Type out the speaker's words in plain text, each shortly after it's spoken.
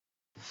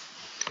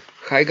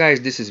Hi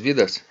guys, this is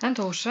Vidas. And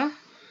Ausra.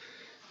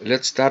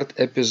 Let's start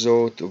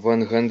episode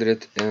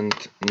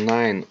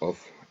 109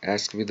 of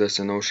Ask Vidas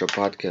and Ausra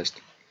podcast.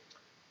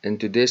 And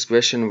today's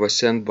question was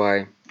sent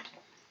by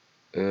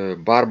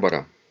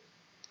Barbara.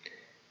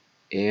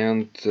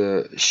 And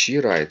she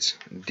writes,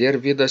 Dear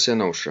Vidas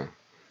and Ausra,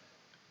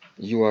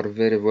 you are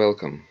very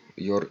welcome.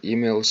 Your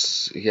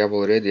emails have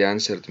already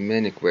answered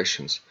many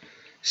questions.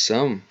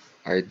 Some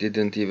I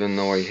didn't even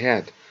know I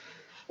had.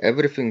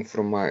 Everything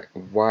from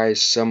why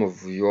some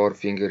of your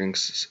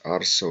fingerings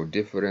are so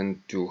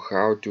different to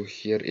how to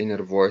hear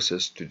inner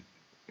voices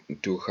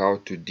to how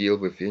to deal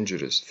with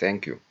injuries.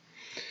 Thank you.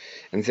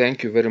 And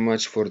thank you very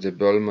much for the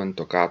Bellman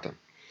Toccata.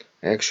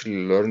 I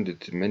actually learned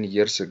it many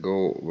years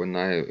ago when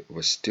I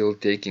was still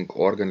taking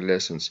organ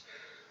lessons.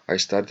 I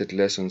started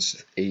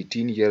lessons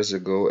 18 years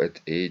ago at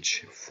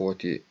age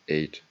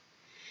 48.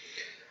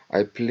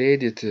 I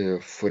played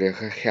it for a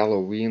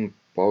Halloween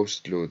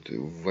postlude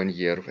one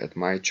year at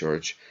my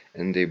church,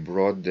 and they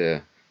brought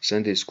the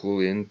Sunday school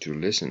in to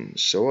listen,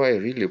 so I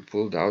really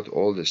pulled out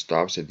all the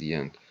stops at the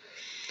end.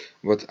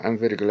 But I'm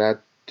very glad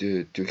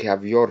to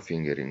have your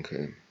fingering.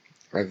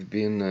 I've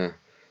been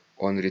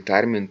on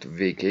retirement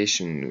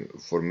vacation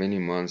for many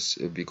months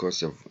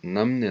because of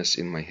numbness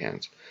in my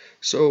hands,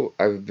 so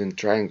I've been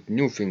trying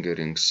new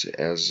fingerings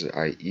as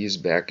I ease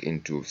back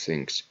into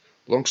things.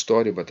 Long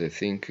story, but I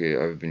think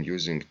I've been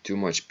using too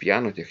much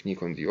piano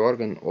technique on the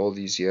organ all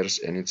these years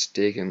and it's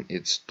taken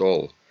its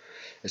toll,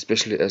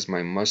 especially as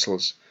my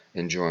muscles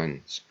and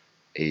joints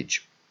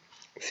age.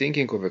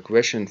 Thinking of a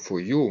question for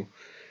you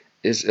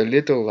is a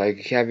little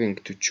like having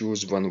to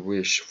choose one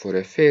wish for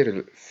a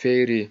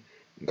fairy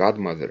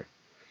godmother.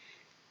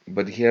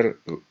 But here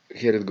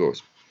it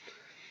goes.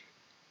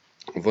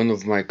 One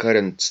of my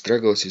current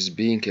struggles is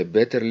being a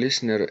better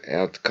listener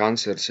at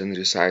concerts and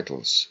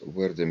recitals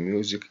where the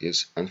music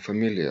is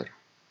unfamiliar.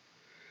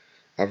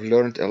 I've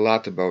learned a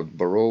lot about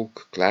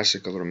Baroque,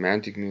 classical,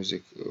 romantic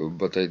music,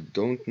 but I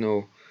don't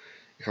know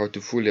how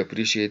to fully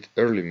appreciate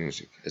early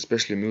music,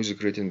 especially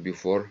music written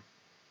before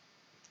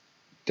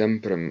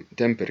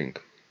tempering.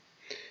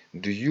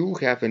 Do you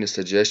have any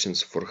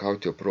suggestions for how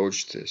to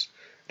approach this?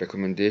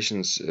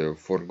 Recommendations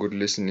for good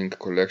listening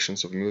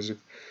collections of music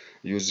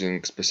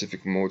using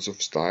specific modes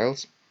of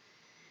styles?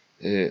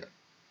 Uh,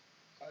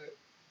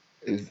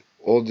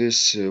 all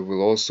this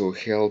will also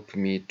help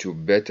me to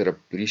better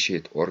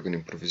appreciate organ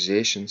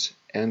improvisations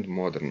and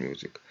modern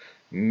music.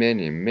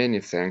 Many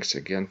thanks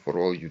again for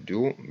all you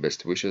do.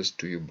 Best wishes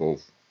to you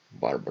both,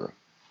 Barbara.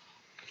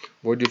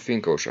 What do you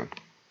think, Osha?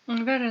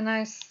 Very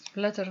nice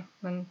letter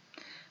and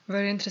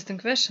very interesting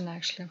question,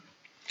 actually.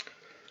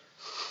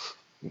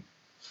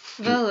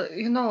 Well,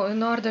 in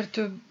order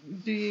to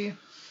be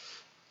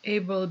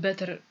able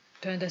better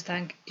to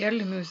understand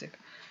early music,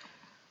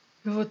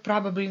 we would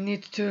probably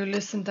need to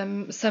listen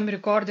to some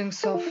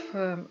recordings of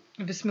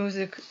this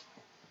music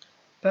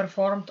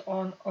performed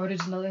on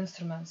original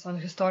instruments, on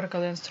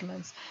historical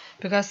instruments,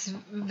 because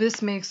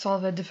this makes all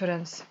the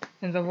difference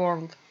in the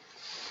world.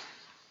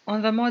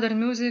 On the modern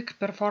music,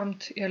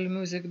 performed early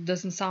music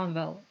doesn't sound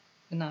well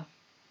enough,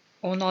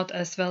 or not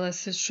as well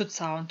as it should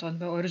sound on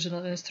the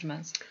original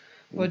instruments.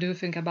 What do you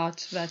think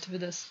about that,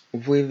 Vidas?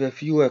 With a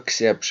few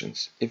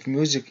exceptions. If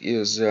music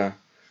is uh,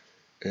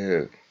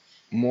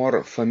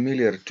 more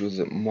familiar to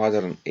the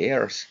modern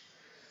ears,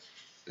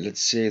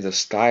 let's say the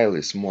style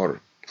is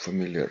more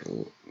familiar,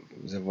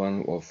 the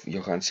one of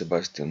Johann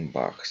Sebastian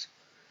Bach's,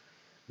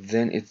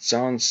 then it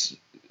sounds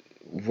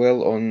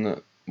well on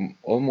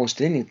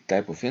almost any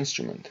type of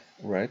instrument,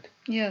 right?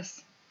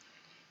 Yes,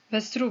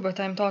 that's true, but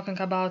I'm talking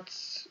about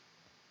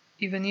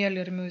even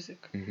earlier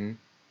music. Mm-hmm.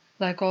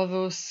 Like all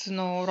those,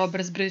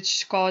 Robert's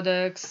Bridge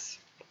Codex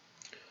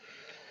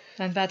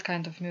and that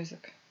kind of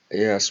music.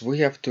 Yes, we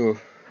have to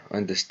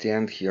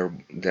understand here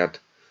that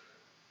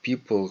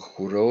people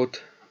who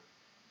wrote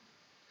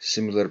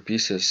similar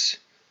pieces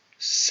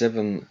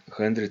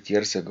 700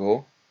 years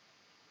ago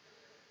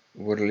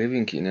were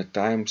living in a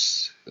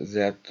times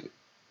that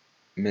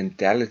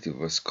mentality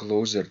was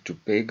closer to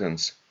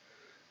pagans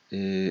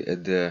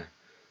at the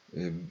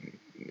uh,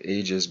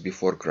 ages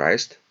before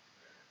Christ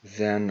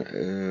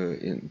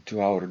than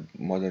to our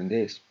modern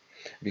days,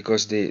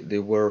 because they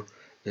were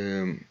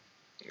um,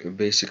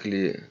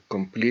 basically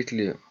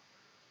completely,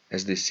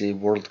 as they say,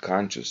 world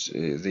conscious.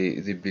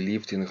 They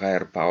believed in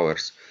higher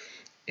powers,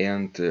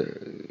 and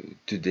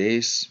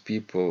today's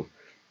people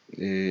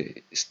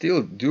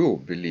still do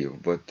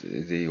believe, but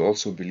they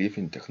also believe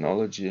in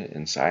technology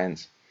and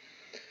science.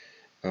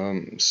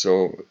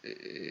 So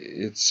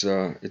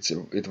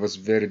it was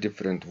very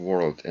different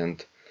world,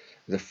 and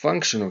the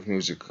function of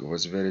music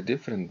was very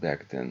different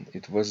back then.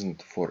 It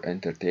wasn't for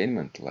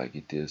entertainment like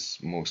it is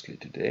mostly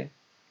today.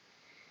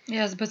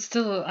 Yes, but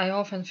still, I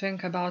often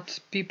think about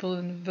people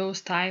in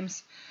those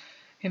times.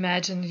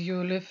 Imagine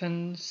you live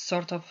in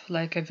sort of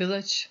like a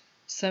village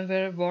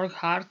somewhere, work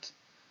hard,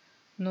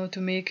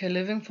 to make a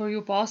living for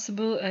you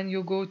possible, and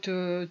you go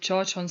to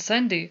church on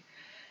Sunday,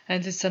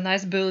 and it's a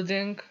nice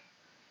building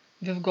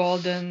with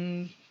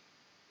golden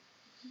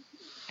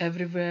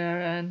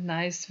everywhere and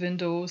nice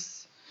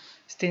windows,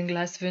 stained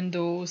glass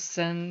windows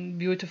and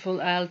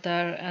beautiful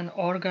altar and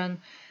organ,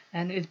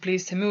 and it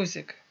plays the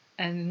music.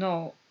 And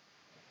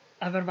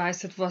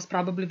otherwise it was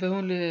probably the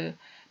only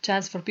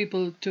chance for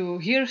people to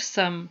hear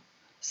some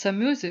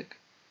music,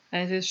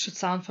 and it should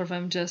sound for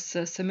them just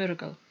as a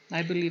miracle.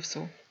 I believe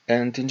so.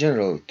 And in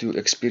general, to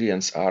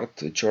experience art,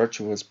 the church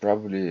was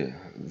probably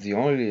the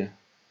only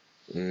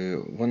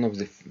one of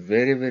the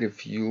very, very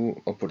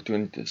few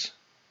opportunities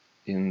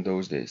in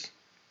those days.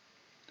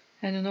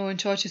 And in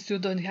churches you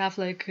don't have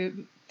like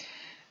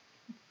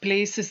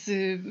places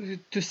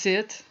to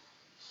sit,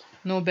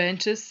 no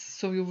benches,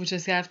 so you would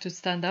just have to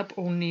stand up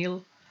or kneel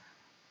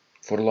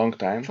For a long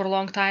time, for a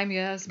long time.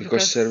 Yes, because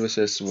because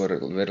services were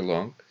very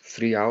long,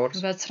 3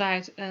 hours. that's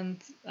right. And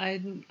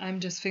I'm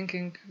just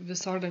thinking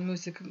this organ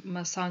music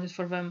must sound it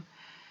for them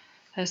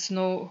as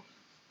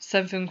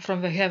something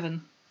from the heaven.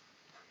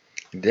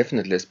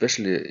 Definitely,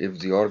 especially if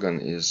the organ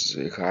is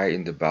high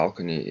in the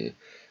balcony,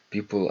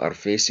 people are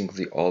facing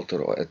the altar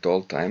at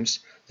all times.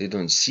 They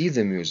don't see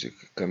the music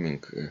coming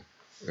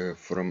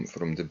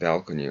from the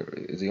balcony.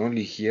 They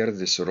only hear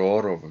this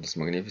roar of this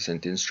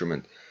magnificent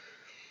instrument,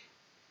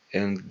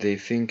 and they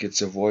think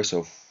it's a voice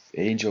of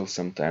angels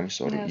sometimes,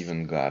 or Yes. even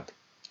God.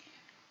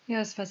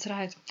 Yes, that's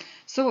right.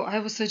 So I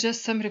would suggest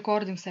some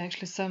recordings,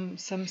 actually,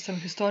 some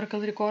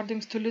historical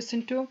recordings to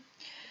listen to.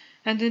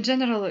 And in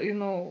general,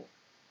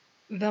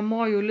 the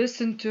more you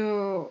listen to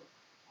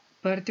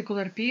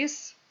particular piece,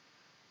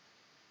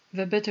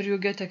 the better you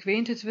get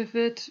acquainted with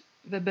it,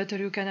 the better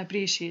you can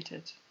appreciate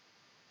it.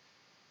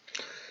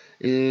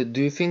 Do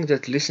you think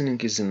that listening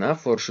is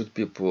enough, or should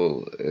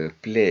people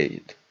play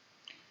it?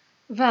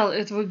 Well,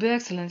 it would be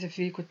excellent if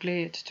we could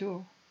play it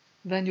too.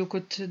 Then you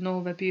could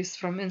know the piece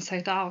from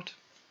inside out.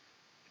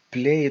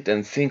 Play it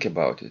and think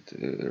about it,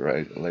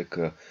 right? Like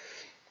uh,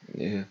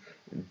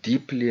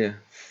 deeply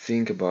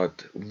think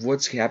about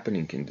what's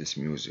happening in this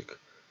music,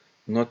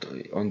 not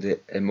on the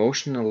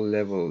emotional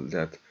level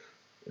that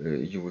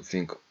you would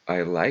think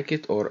I like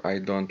it or I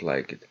don't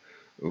like it,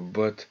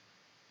 but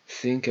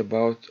think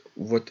about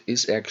what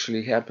is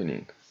actually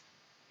happening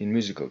in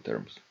musical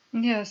terms.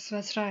 Yes,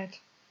 that's right.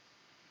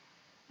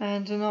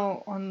 And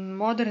on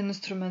modern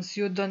instruments,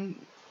 you don't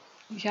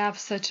have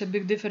such a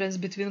big difference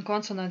between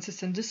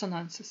consonances and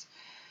dissonances.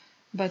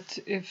 But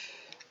if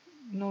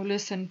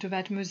listen to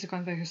that music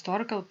on the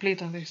historical, play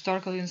it on the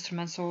historical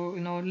instruments, or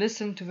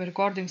listen to the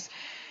recordings,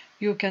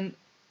 you can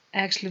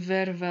actually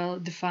very well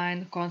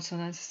define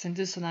consonances and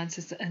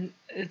dissonances, and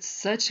it's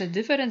such a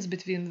difference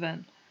between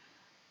them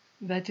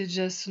that it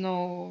just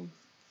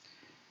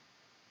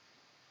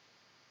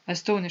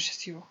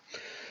astonishes you.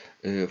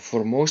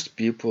 For most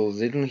people,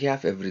 they don't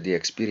have everyday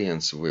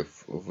experience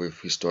with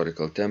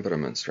historical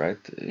temperaments, right?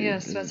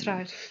 Yes, that's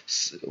right.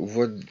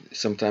 What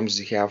sometimes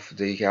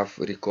they have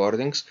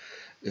recordings,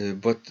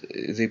 but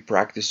they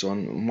practice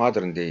on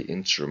modern day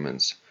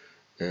instruments,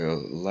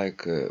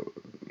 like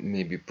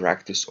maybe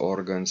practice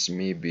organs,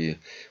 maybe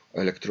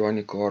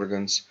electronic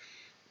organs.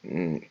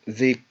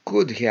 They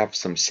could have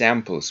some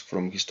samples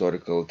from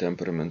historical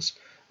temperaments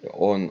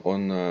on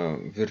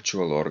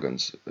virtual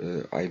organs,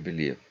 I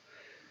believe.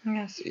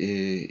 Yes.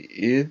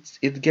 It's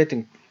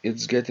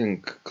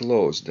getting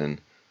close then.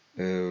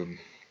 Um,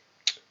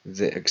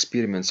 the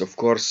experiments, of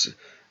course,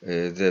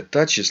 the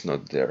touch is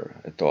not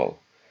there at all.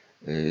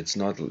 It's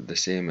not the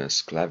same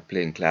as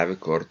playing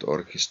clavichord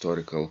or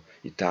historical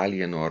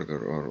Italian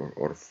organ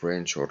or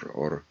French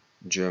or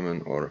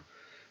German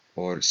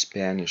or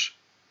Spanish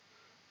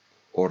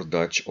or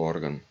Dutch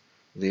organ.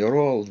 They are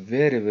all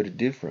very, very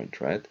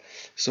different, right?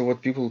 So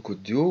what people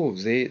could do,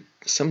 they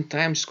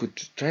sometimes could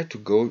try to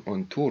go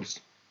on tours.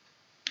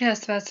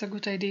 Yes, that's a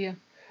good idea.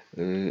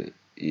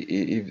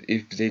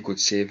 If they could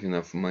save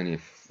enough money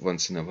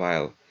once in a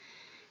while,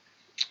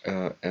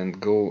 and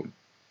go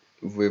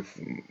with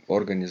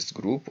organist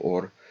group,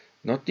 or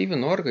not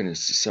even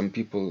organists, some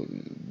people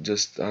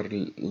just are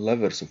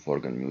lovers of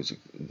organ music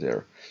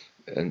there,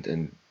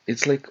 and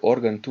it's like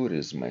organ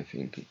tourism, I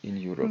think, in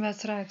Europe.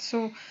 That's right.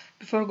 So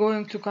before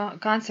going to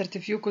concert,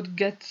 if you could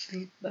get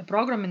a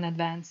program in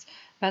advance,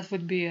 that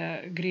would be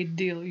a great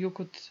deal. You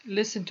could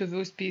listen to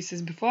those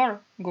pieces before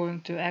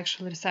going to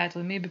actual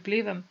recital, maybe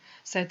play them,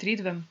 sight read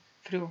them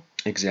through.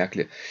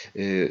 Exactly.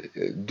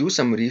 Do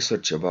some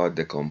research about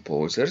the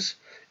composers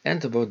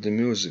and about the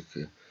music.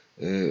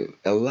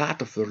 A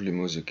lot of early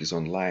music is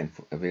online,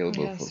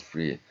 available for Yes.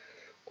 free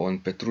on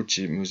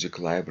Petrucci Music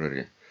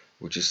Library,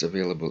 which is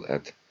available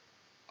at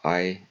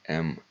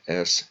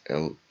imslp.org.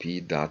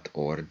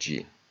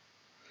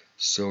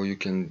 So you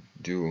can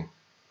do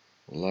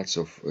lots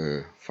of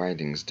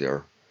findings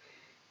there,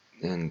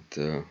 and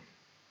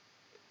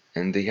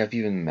they have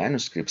even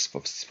manuscripts,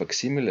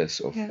 facsimiles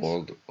of Yes.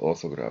 old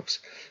orthographs.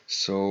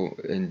 So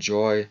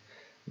enjoy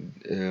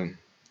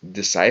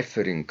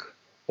deciphering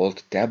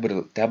old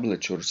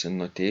tablatures and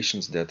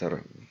notations that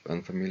are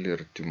unfamiliar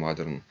to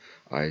modern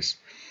eyes.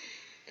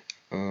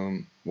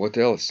 What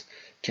else?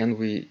 Can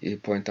we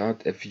point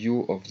out a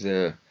few of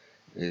the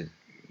uh,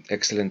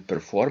 excellent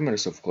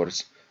performers, of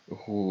course,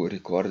 who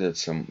recorded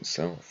some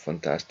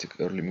fantastic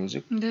early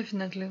music?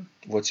 Definitely.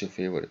 What's your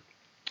favorite?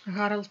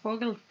 Harald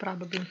Vogel,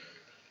 probably.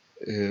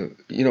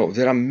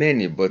 There are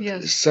many, but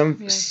Yes, some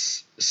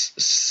yes.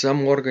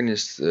 some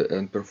organists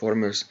and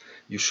performers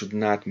you should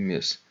not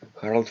miss.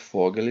 Harald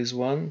Vogel is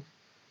one,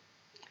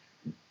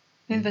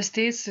 In the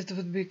States, it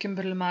would be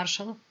Kimberly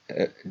Marshall.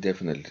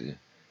 definitely.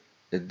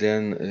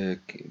 Then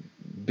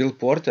Bill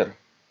Porter.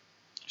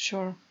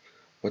 Sure.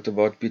 What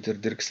about Peter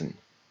Dirksen?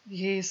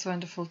 He is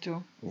wonderful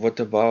too. What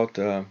about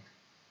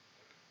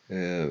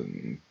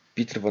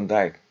Peter Van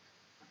Dyke?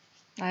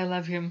 I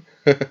love him.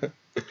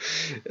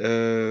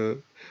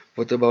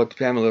 What about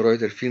Pamela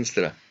Reuter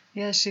Finstra?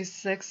 Yeah,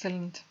 she's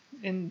excellent,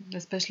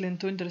 especially in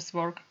Tunder's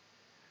work.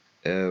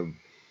 Um,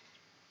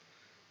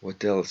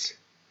 what else?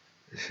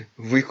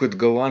 We could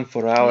go on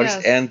for hours,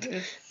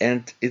 Yes,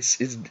 and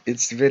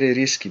it's very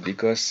risky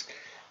because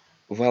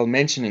while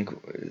mentioning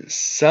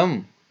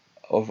some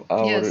of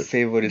our yes. We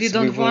favorites, we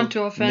don't will want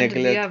to offend the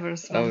neglect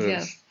others. Well, others.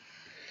 yes.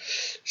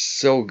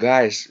 So,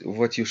 guys,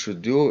 what you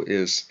should do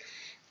is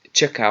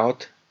check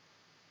out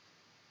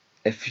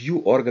a few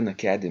organ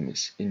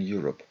academies in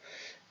Europe.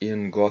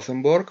 In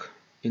Gothenburg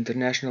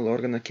International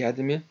Organ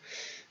Academy,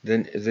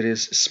 then there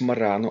is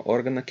Smarano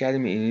Organ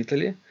Academy in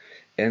Italy,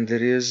 and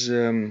there is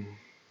in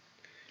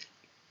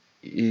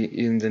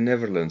the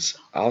Netherlands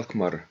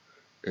Alkmaar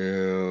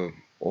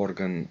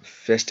Organ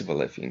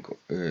Festival, I think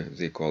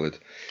they call it.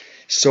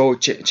 So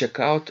check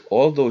out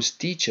all those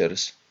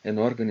teachers and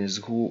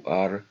organists who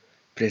are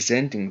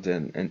presenting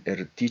them and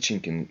are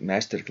teaching in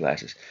master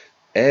classes.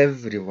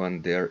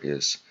 Everyone there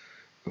is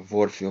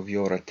worthy of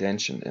your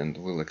attention and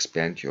will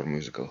expand your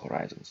musical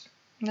horizons.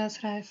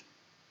 That's right.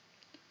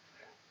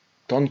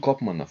 Ton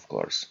Kopman, of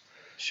course.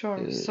 Sure.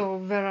 Uh,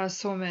 So there are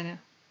so many.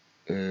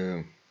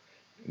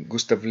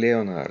 Gustav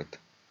Leonhard,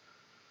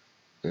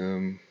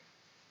 um,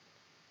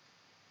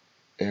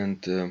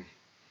 and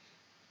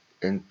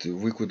and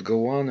we could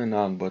go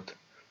on, but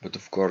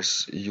of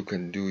course you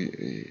can do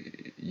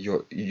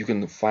you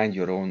can find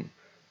your own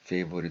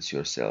favorites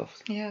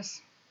yourself.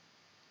 Yes.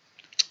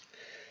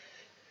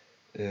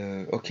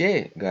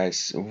 Okay,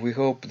 guys, we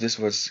hope this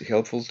was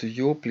helpful to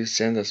you. Please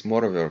send us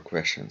more of your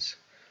questions.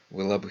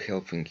 We love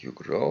helping you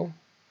grow,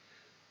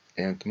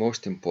 and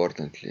most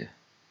importantly,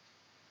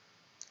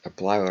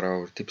 apply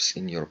our tips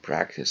in your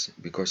practice,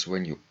 because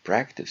when you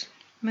practice,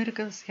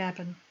 Miracles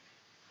happen.